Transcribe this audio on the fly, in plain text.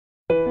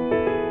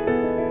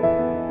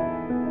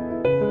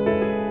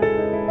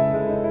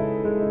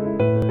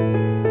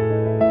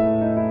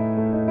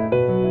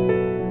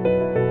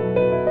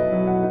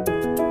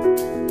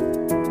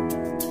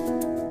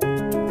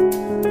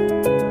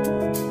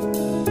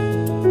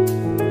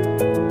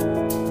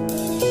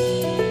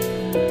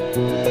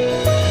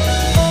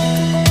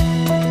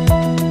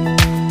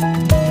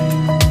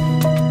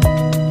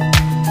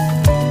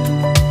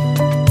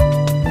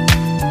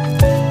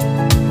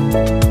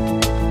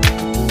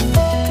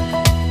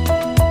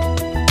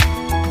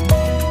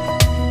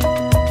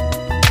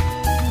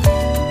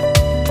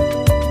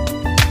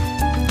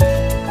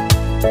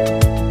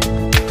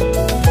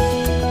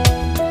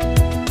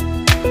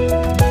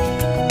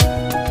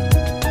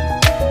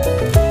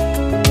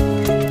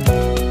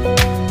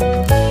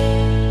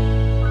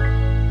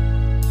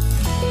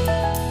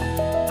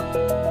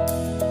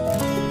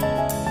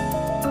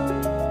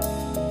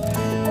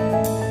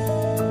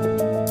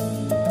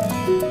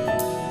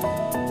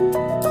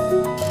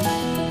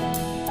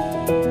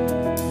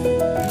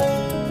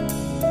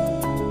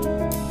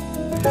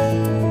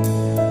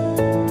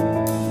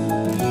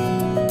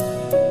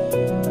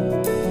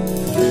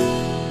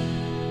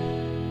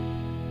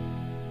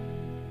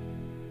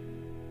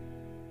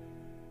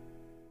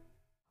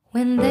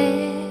When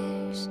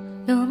there's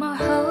no more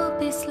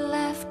hope is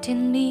left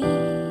in me,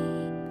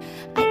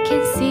 I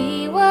can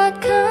see what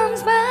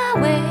comes my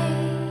way,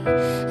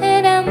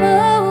 and I'm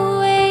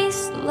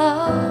always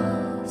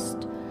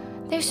lost.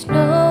 There's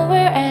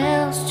nowhere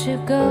else to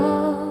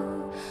go.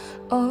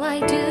 All I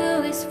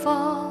do is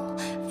fall.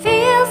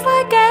 Feels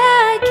like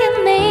I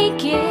can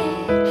make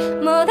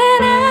it more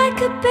than I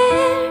could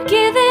bear.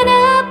 Giving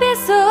up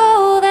is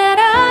all that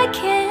I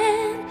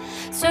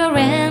can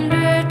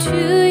surrender to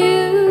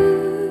you.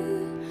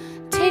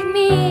 Take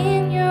me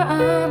in your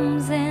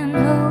arms and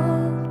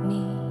hold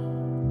me.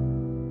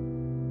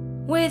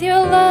 With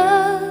your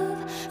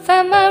love,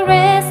 find my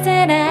rest,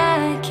 and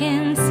I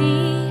can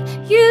see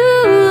you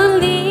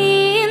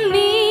lead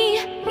me.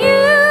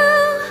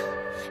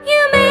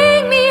 You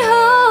make me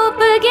hope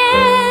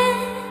again.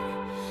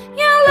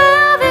 Your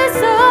love is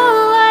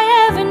all I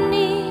ever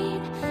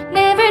need.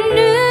 Never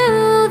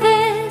knew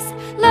this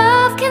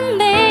love can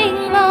make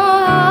my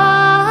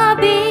heart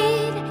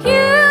beat.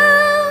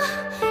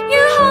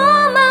 You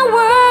hold my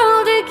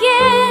world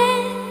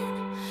again.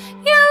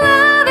 Your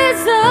love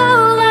is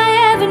all I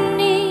ever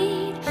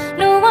need.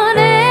 No one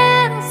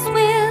else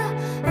will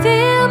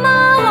fill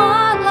my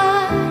heart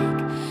like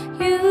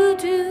you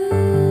do.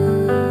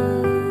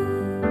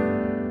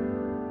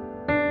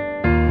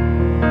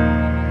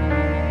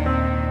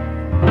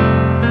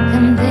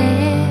 And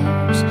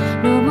there's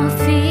no more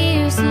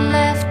fears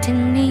left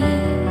in me.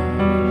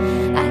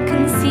 I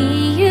can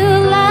see you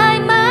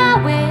light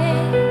my way,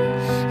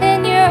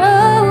 and you're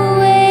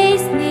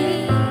always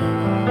near.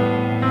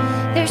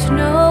 There's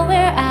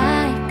nowhere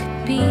I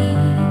could be.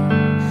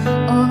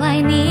 All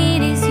I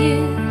need is you.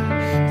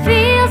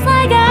 Feels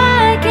like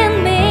I can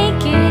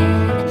make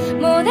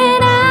it more than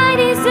I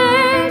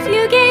deserve.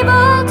 You gave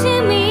all to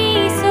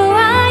me so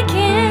I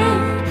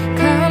can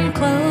come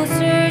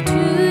closer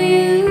to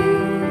you.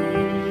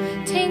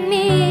 Take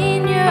me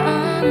in your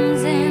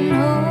arms and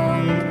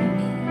hold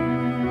me.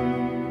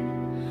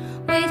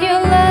 With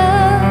your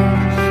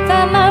love,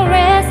 find my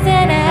rest,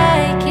 and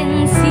I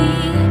can see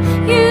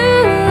you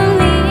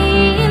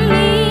lead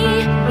me.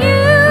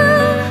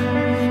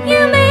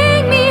 You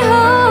make me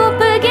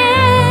hope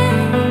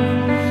again.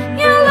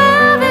 Your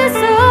love is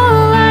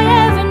all I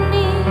ever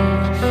need.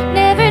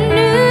 Never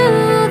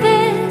knew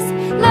this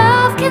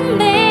love can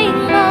make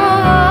my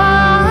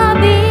heart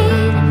beat.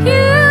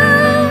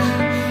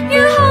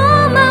 You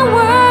hold my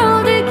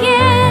world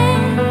again.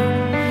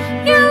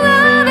 Your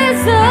love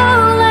is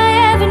all I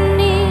ever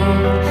need.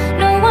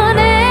 No one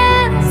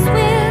else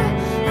will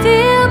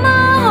fill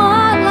my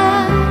heart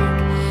like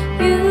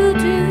you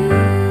do.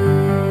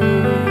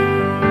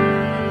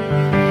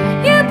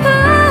 You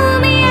pull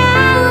me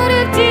out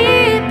of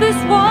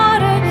deepest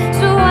water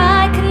so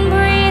I can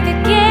breathe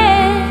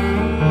again.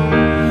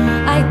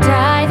 I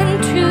dive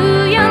into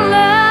your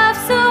love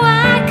so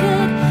I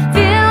could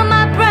feel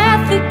my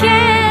breath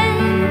again.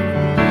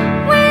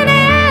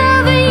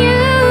 Whenever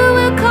you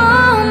will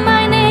call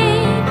my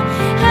name,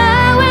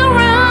 I will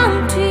run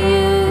to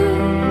you.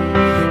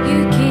 You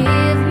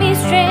give me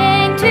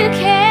strength to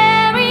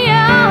carry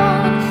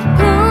on.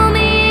 Pull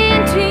me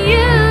into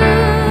you.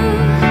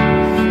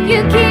 You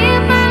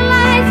give my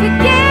life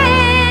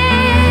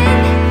again.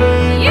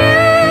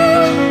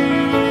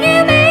 You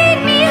make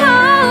me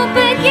hope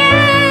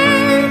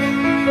again.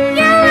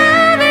 Your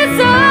love is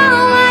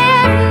all I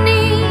ever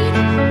need.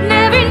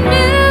 Never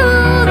knew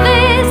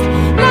this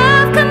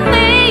love could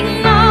make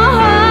my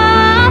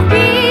heart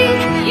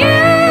beat.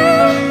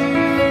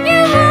 You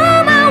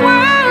hold my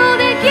world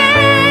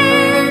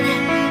again.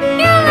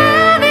 Your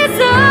love is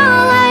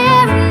all I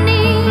ever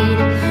need.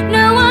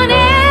 No one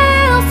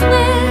else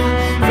will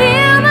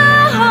fill my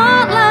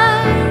heart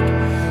like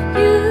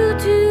you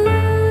do.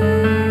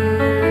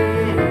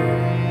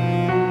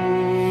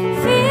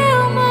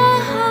 Fill my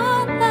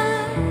heart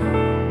like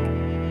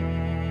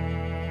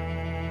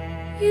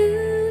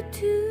you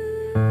do.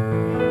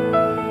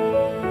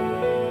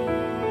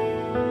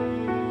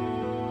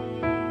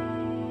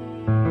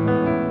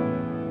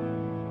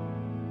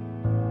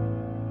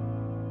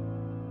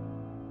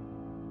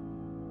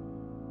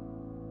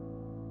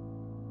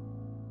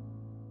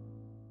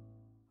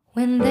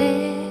 When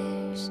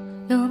there's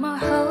no more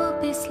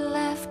hope is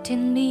left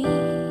in me,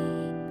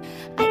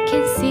 I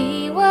can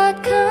see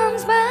what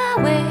comes my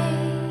way,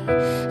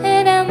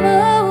 and I'm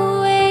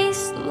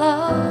always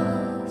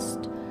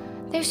lost.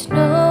 There's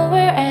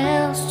nowhere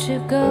else to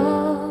go.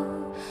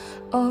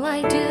 All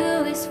I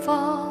do is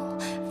fall.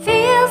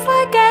 Feels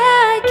like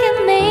I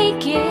can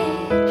make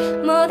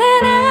it more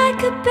than I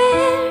could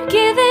bear.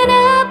 Giving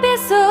up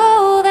is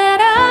all that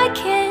I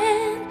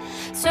can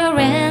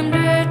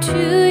surrender to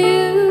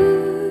you.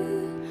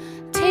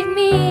 Take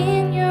me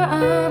in your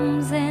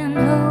arms and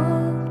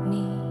hold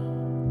me.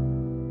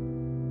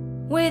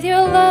 With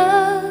your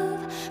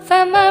love,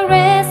 find my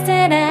rest,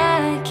 and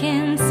I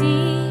can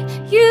see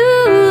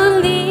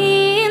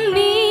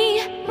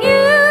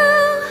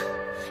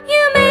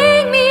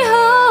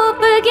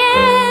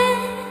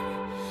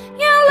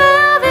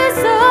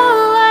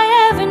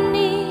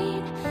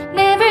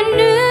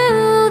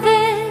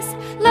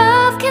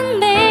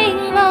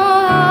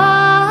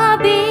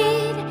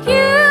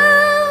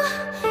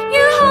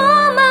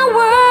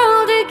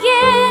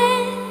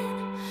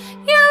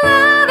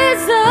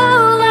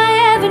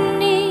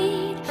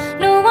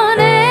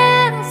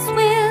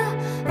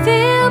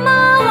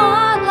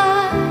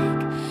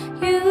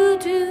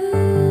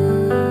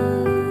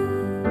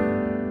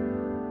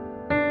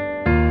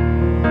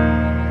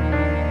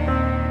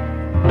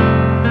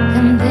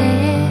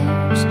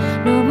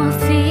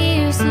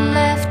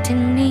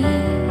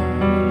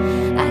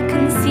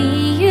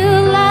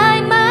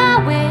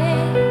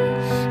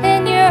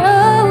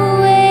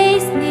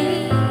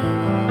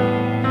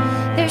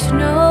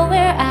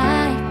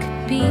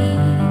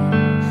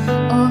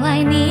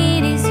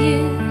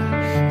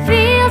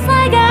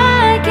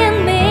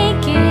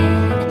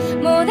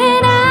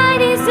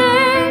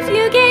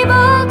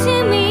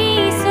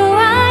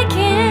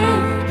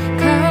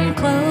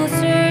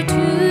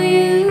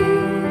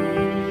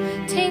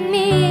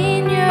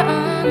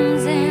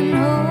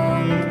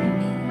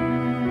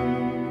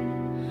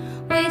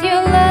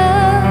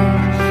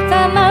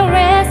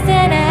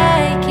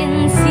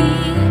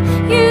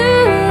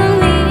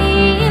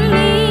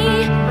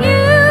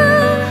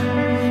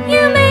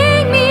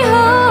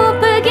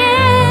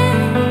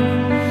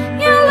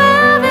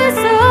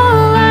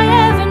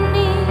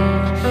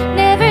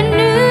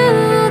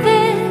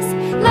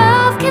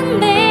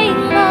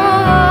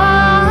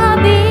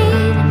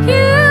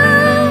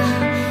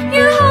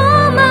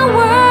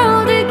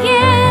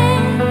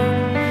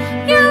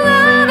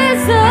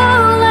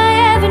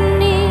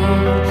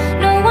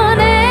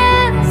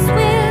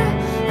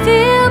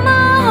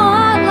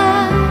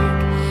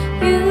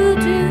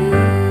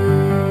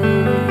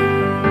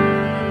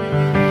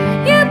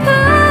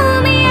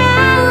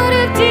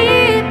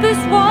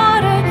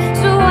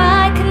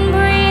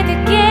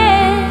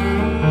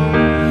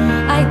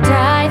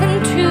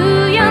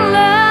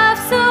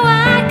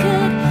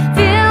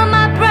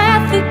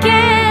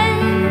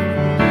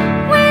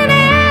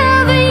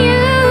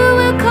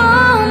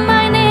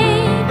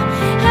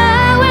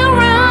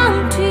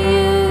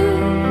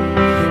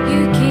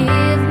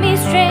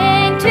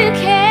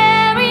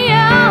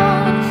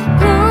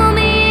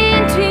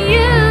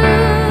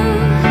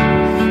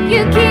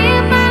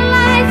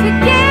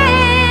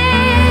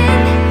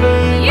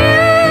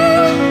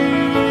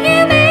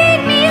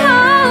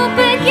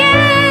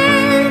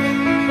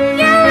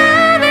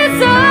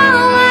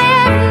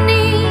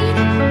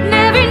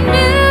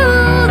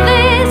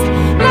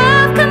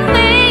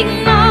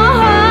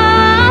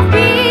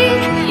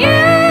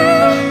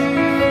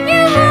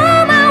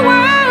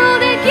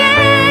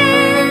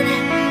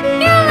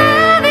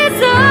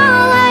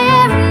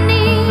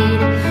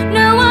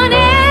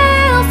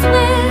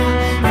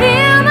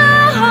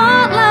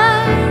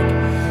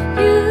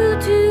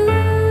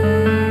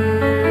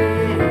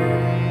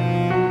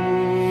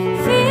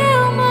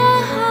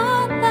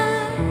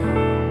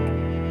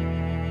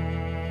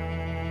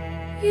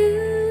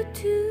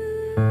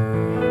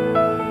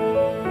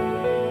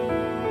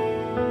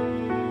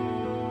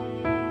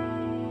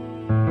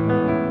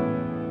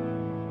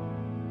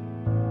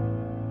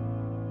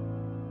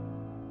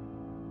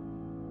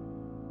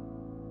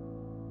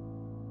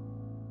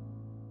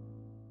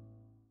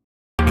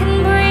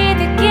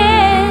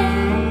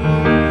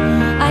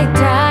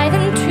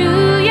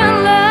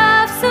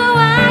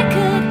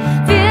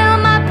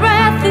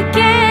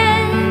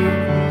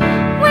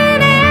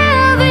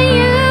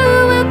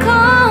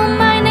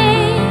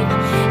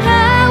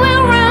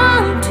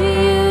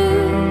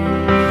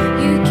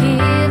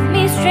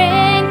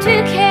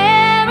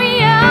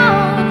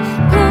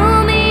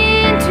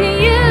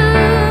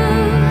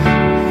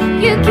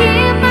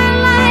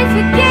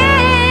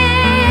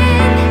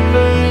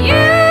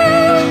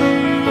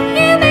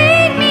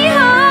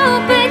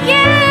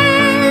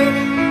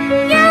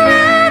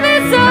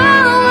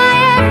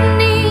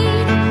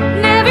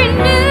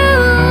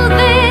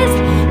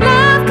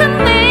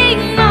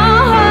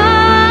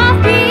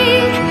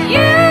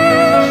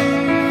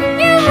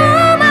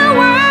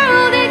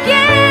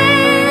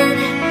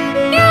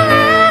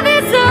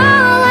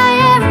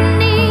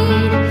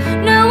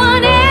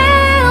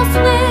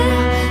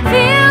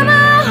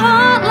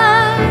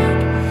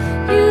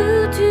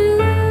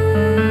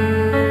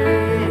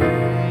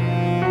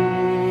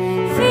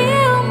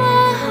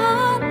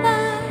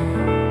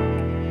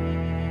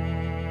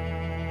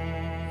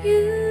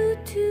you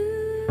too.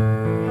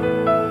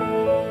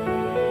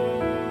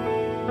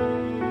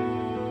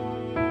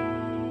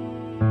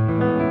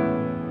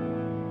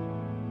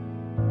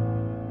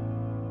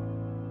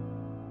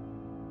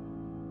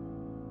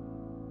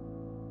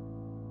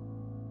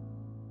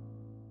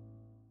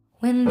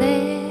 When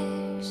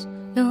there's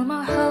no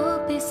more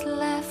hope is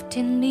left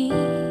in me,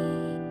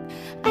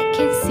 I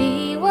can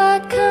see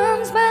what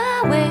comes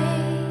my way,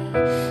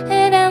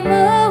 and I'm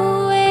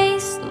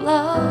always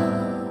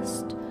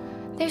lost.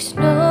 There's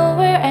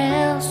nowhere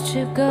else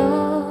to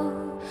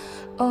go.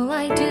 All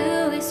I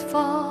do is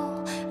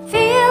fall.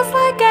 Feels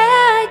like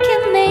I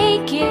can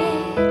make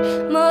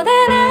it more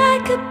than I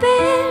could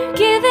bear.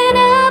 Giving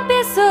up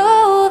is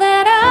all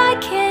that I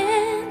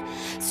can.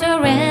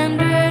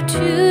 Surrender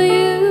to